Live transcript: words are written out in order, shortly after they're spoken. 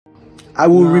I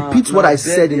will repeat what I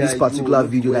said in this particular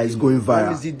video that is going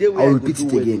viral. I will repeat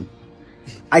it again.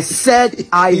 I said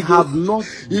I have not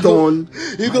done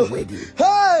my wedding.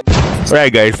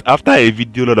 Alright guys, after a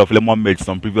video load of Lemon made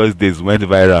some previous days went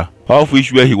viral, of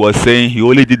which where he was saying he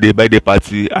only did a birthday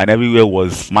party and everywhere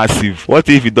was massive. What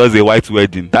if he does a white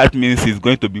wedding? That means he's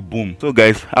going to be boom. So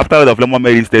guys, after Lord of Lemon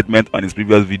made his statement on his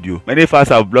previous video, many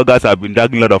fans and bloggers have been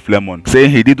dragging Lord of Lemon,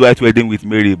 saying he did white wedding with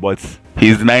Mary, but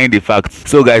he's denying the facts.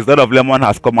 So guys, Lord of Lemon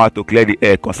has come out to clear the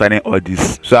air concerning all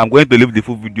this. So I'm going to leave the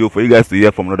full video for you guys to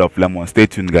hear from Lord of Lemon. Stay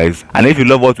tuned guys. And if you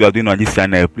love what we are doing on this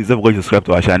channel, please don't forget to subscribe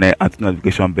to our channel and turn the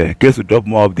notification bell. In case we drop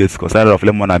more updates concerning Lord of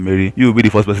Lemon and Mary, you will be the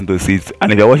first person to see it.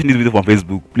 And if you're watching this video from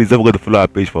Facebook, please don't forget to follow our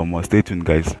page for more. Stay tuned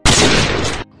guys.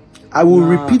 I will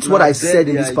repeat what I said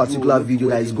in this particular video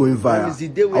that is going viral.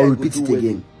 I will repeat it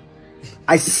again.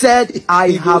 I said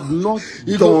I have not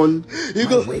done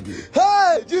my wedding.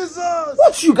 Hey, Jesus!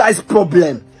 What's you guys'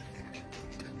 problem?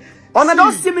 And I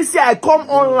don't see me say I come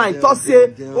online to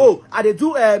say, oh, I dey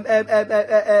do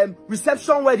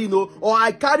reception wedding, or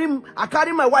I carry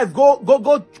my wife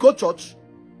go church.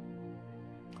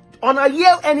 And I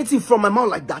hear anything from my mouth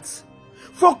like that.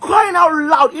 For crying out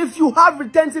loud, if you have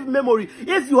retentive memory,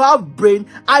 if you have brain,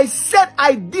 I said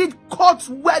I did court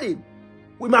wedding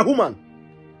with my woman.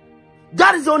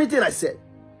 That is the only thing I said.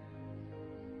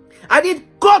 I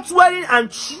did court wedding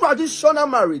and traditional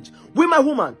marriage with my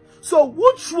woman. So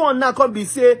which one now can be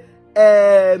say,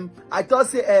 I thought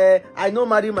say, I know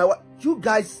marry my wife. You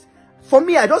guys, for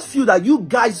me, I just feel that you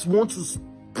guys want to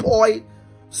spoil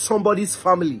somebody's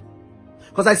family.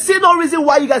 Because I see no reason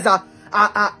why you guys are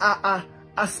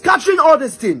scattering all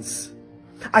these things.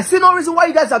 I see no reason why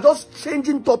you guys are just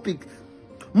changing topic.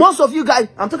 Most of you guys,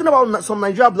 I'm talking about some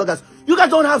Nigerian bloggers, you guys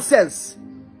don't have sense.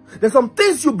 There's some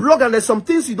things you blog and there's some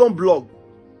things you don't blog.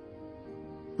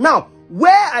 Now,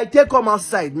 where I take come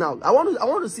outside now, I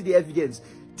want to see the evidence.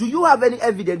 Do you have any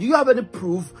evidence? Do you have any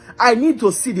proof? I need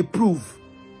to see the proof.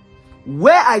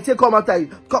 Where I take come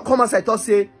outside to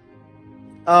say,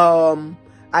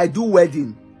 I do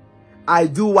wedding. I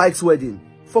do white wedding.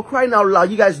 For crying out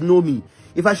loud, you guys know me.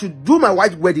 If I should do my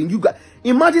white wedding, you guys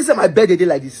imagine say my birthday day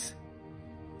like this.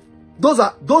 Those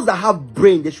that have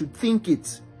brain, they should think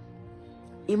it.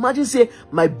 Imagine say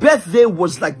my birthday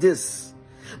was like this.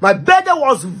 My birthday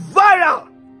was viral.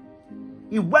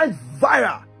 It went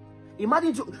viral.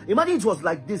 Imagine it was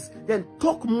like this. Then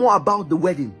talk more about the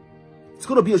wedding. It's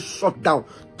gonna be a shutdown.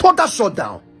 Total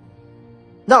shutdown.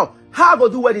 Now, how I go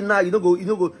do wedding now? You know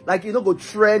go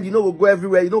trend, go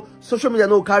everywhere, social media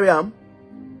no carry on.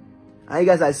 And you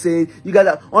guys are saying, you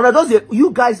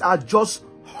guys are just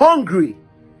hungry.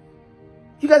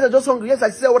 You guys are just hungry. Yes, I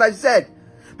said what I said.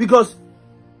 Because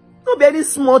no be any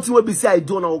small thing will be say I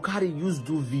don't know. Carry use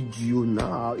do video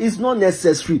now. It's not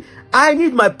necessary. I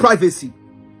need my privacy.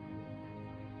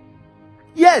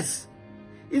 Yes.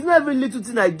 It's not every little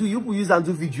thing I do. You will use and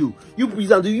do video. You will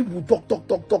use and do. You will talk.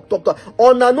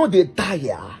 On I know they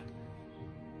tire.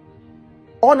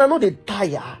 On I know they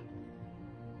tire.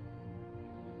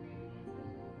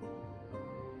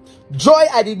 Joy,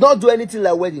 I did not do anything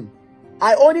like wedding.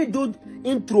 I only do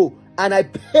intro and I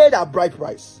paid a bride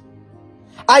price.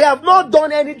 I have not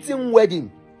done anything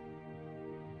wedding.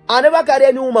 I never carry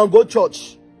any woman go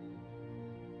church.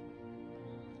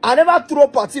 I never throw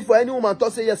party for any woman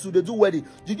to say yes, so they do wedding.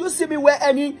 Did you see me wear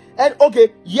any? And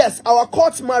okay, yes, our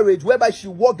court marriage whereby she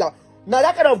walked out. Now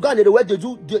that kind of gown they do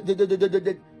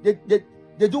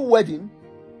wedding.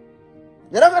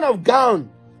 Now that kind of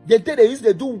gown they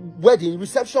do wedding,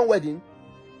 reception wedding.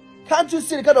 Can't you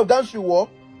see the kind of gown she wore?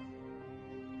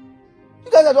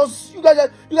 You guys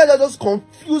are just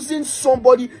confusing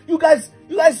somebody. You guys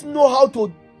know how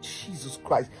to. Jesus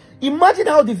Christ! Imagine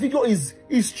how the video is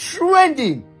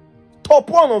trending. Top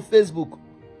 1 on Facebook.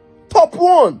 Top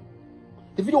 1.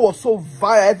 The video was so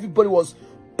viral. Everybody was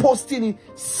posting it,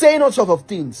 saying all sorts of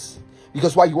things.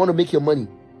 Because why? You want to make your money.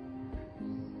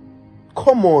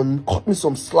 Come on, cut me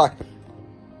some slack.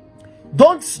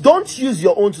 Don't use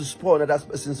your own to spoil another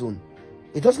person's own.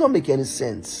 It does not make any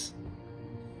sense.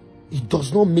 It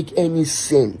does not make any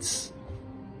sense.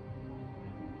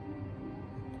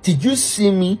 Did you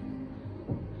see me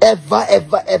ever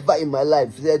in my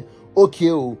life said,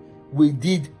 okay, we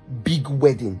did big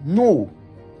wedding? No.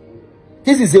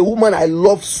 This is a woman I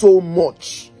love so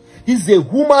much. This is a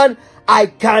woman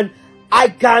I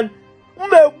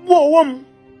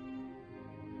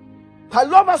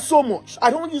love her so much.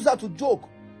 I don't use her to joke.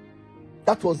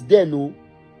 That was there, no.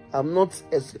 I'm not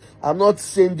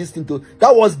saying this thing to.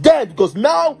 That was there because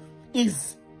now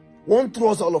is one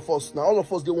trouser all of us. Now all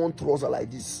of us they want trouser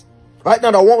like this. Right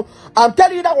now, I'm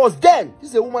telling you that was then.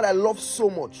 This is a woman I love so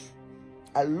much.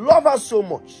 I love her so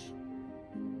much.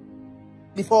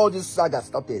 Before all this saga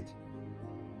started,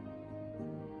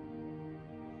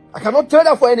 I cannot trade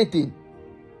her for anything.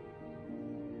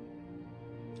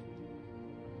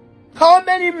 How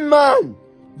many men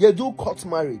they do court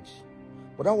marriage?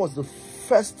 But that was the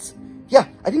first, yeah,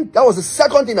 I think that was the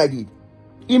second thing I did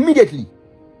immediately.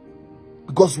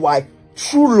 Because why?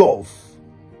 True love.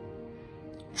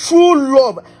 True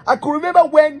love. I could remember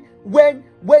when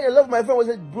a lot of my friends was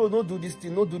like, bro, don't do this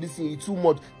thing, it's too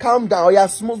much. Calm down, yeah,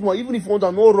 small. Even if you want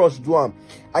to, no rush, do them.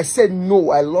 I said,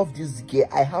 no, I love this girl.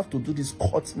 I have to do this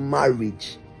court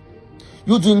marriage.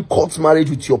 You doing court marriage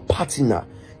with your partner,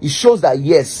 it shows that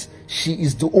yes, she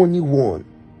is the only one.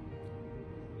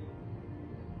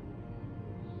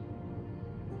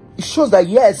 It shows that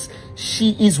yes,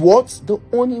 she is what? The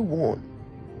only one.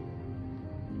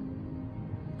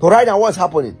 But right now, what's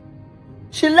happening?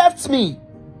 She left me.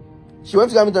 She went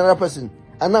to get me to another person.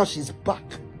 And now she's back.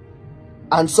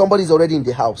 And somebody's already in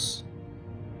the house.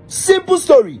 Simple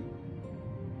story.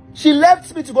 She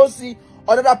left me to go see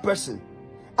another person.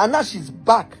 And now she's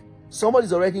back.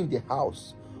 Somebody's already in the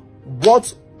house.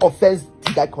 What offense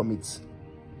did I commit?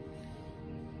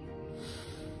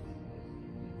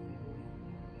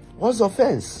 What's the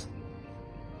offense?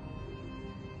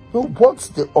 No, what's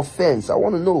the offense? I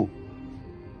want to know.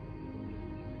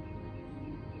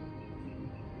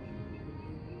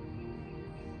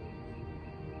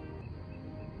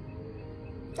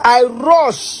 I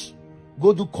rush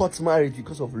go do court marriage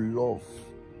because of love.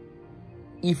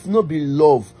 If no be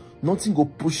love, nothing go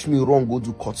push me wrong go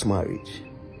do court marriage.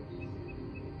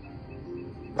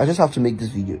 I just have to make this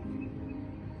video.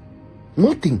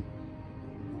 Nothing.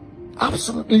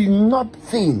 Absolutely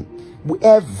nothing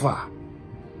ever.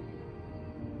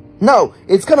 Now,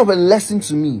 it's kind of a lesson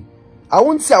to me. I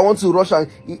won't say I want to rush and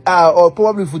or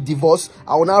probably for divorce,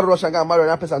 I will not rush and get married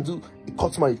another person and do a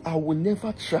court marriage. I will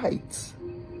never try it.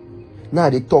 Now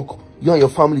they talk, you and your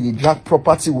family, they drag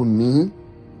property with me.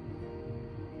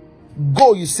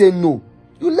 Go, you say no.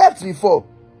 You left before.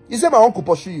 You say my uncle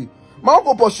pursue you. My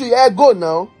uncle pursue you, go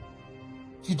now.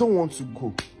 You don't want to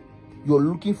go. You're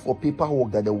looking for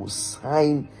paperwork that they will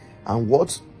sign and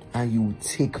what? And you will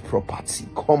take property.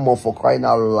 Come on, for crying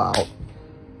out loud.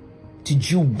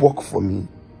 Did you work for me?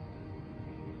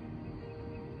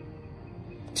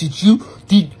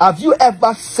 Have you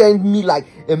ever sent me like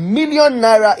 $1 million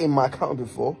naira in my account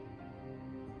before?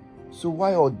 So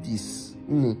why all this?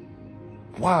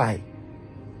 Why?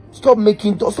 Stop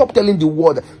telling the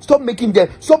world. Stop making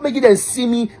them see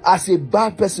me as a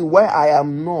bad person where I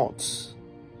am not.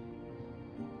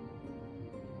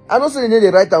 I don't say they need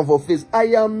the right time for face. I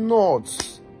am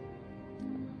not.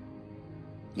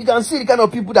 You can see the kind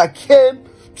of people that came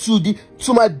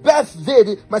to my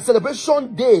birthday, my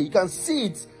celebration day. You can see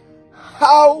it.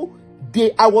 How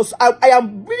I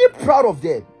am really proud of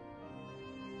them.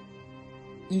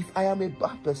 If I am a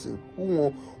bad person,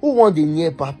 who want the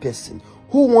near bad person?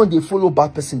 Who want to follow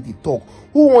bad person to talk?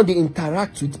 Who want to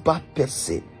interact with bad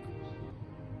person?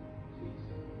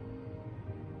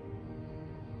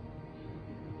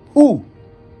 Who?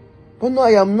 But no,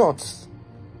 I am not.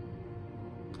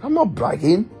 I'm not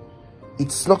bragging.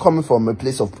 It's not coming from a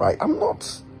place of pride. I'm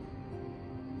not.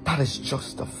 That is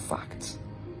just a fact.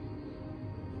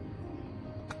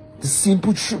 The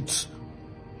simple truth.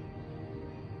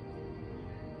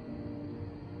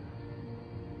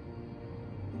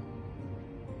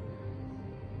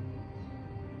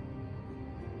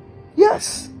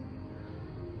 Yes.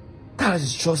 That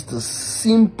is just the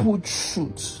simple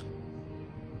truth.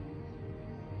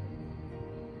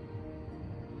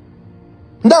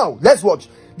 Now, let's watch.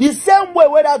 The same way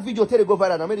where that video tell you go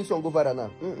viral now. Make this one go viral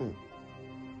now.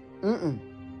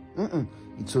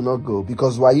 It will not go.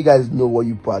 Because why? You guys know what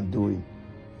you are doing.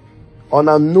 On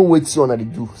I know what you wanna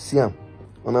do. See him.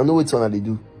 On I know what you wanna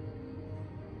do.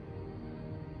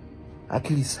 At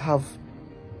least have.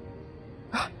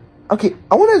 Okay,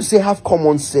 I wanted to say have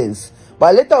common sense. But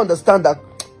I later understand that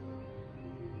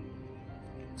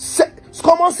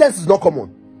common sense is not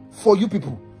common for you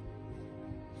people.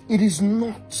 It is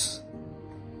not.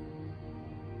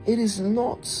 It is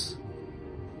not.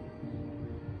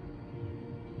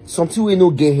 Something we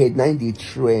know get head 90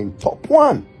 trend. Top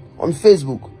 1 on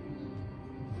Facebook.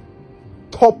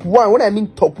 Top 1. When I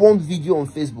mean top 1 video on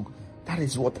Facebook,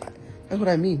 that's what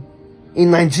I mean.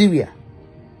 In Nigeria.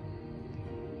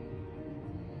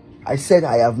 I said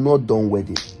I have not done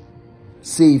wedding.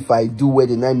 Say if I do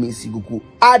wedding, I miss Iguku.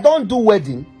 I don't do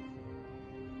wedding.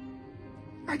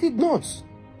 I did not.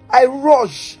 I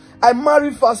rush. I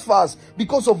marry fast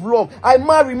because of love. I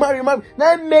marry.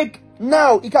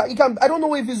 Now I don't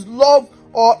know if it's love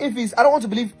Or if it's, I don't want to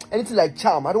believe anything like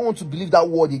charm. I don't want to believe that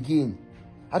word again.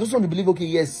 I just want to believe, okay,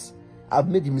 yes, I've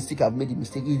made the mistake.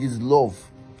 It is love.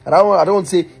 And I don't want to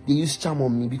say they use charm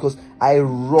on me, because I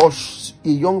rush, a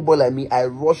young boy like me, I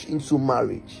rush into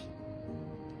marriage.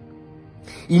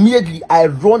 Immediately, I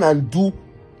run and do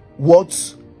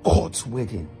what? God's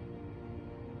wedding.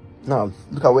 Now,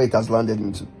 look at where it has landed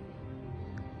me to.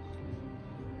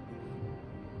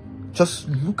 Just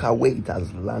look at where it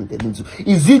has landed into.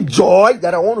 Is it joy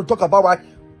that I want to talk about? Right?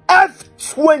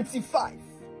 F25.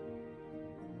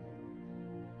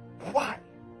 Why?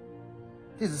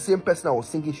 This is the same person I was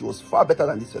thinking she was far better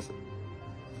than this person.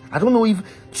 I don't know if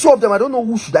two of them, I don't know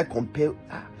who should I compare.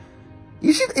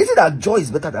 Is it that Joy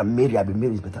is better than Mary? I mean,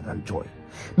 Mary is better than Joy.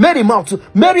 Mary mouth,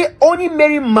 only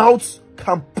Mary mouth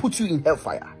can put you in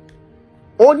hellfire.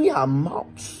 Only her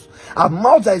mouth. Her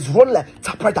mouth that is running like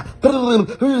typewriter.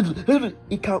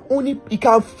 It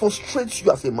can frustrate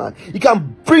you as a man. It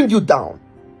can bring you down.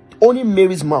 Only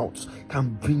Mary's mouth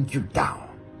can bring you down.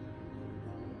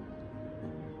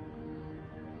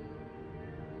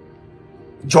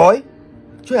 Joy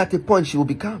at a point she will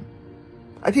be calm.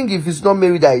 I think if it's not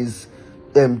Mary that is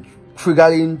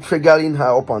triggering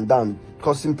her up and down,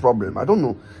 causing problem, I don't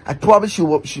know. I probably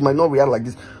she might not react like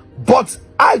this. But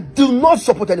I do not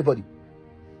support anybody.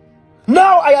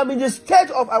 Now I am in the stage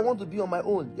of I want to be on my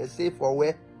own. They say for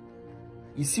where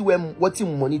you see what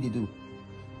money they do.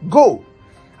 Go.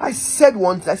 I said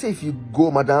once, I said if you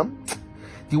go, madam,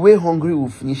 the way hungry will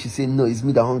finish. She said no, it's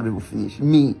me that hungry will finish.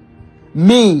 Me.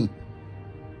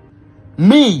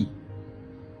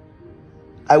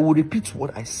 I will repeat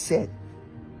what I said.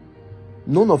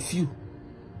 None of you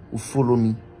will follow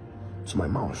me to my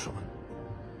mansion.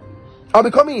 I'll be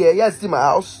coming here. Yes, see my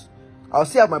house. I'll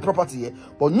still have my property here.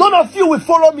 But none of you will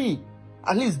follow me.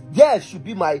 At least there should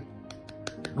be my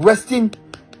resting,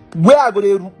 where I'm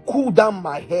going to cool down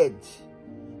my head.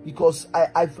 Because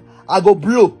I go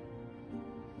blow.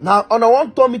 Now, and I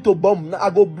want Tommy to bomb. Now I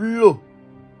go blow.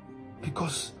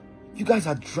 Because you guys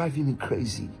are driving me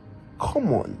crazy.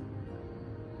 Come on.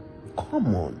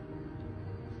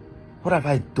 What have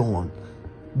I done?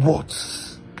 What?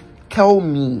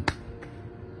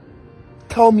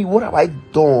 Tell me, what have I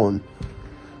done?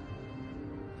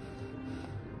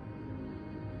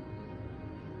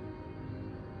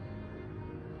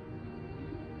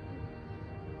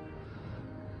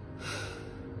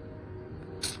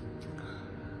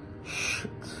 Shit.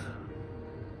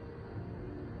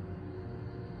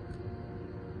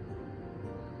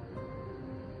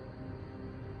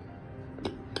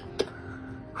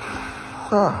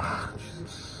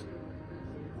 Jesus.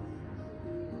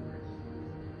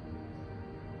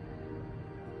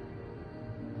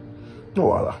 No,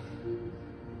 voila.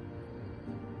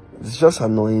 It's just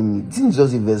annoying me. Didn't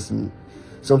just invest me.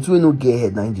 Some people no get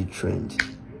head, now in the trend.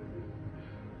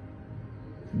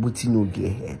 But he no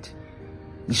get head.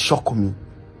 It shocked me.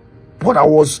 But I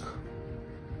was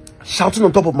shouting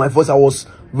on top of my voice. I was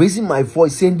raising my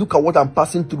voice, saying, look at what I'm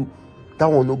passing through. That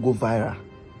will not go viral.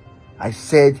 I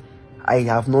said, I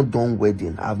have not done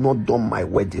wedding. I have not done my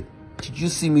wedding. Did you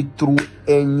see me through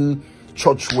any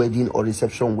church wedding or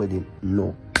reception wedding?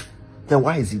 No. Then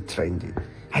why is it trending?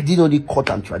 I did only court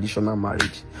and traditional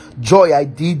marriage. Joy, I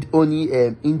did only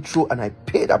intro, and I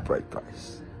paid a bride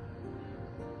price.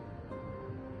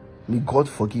 May God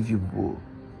forgive you, bro.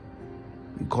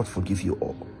 May God forgive you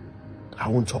all. I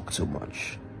won't talk too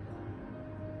much.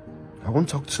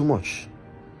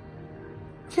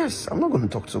 Yes, I'm not going to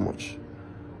talk too much.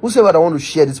 Whosoever I want to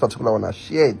share this particular one, I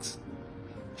share it.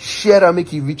 Share and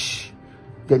make it rich.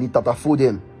 Then it tatafo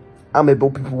them. I'm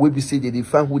about people where we say that they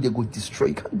find who they go destroy.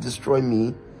 You can't destroy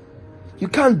me. You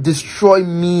can't destroy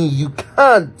me. You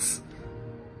can't.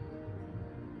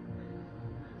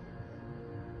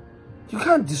 You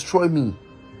can't destroy me.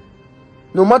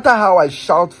 No matter how I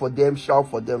shout for them.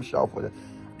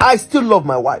 I still love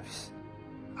my wives.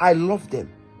 I love them.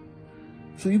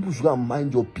 So you should go and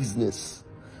mind your business.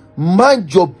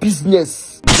 Mind your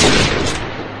business.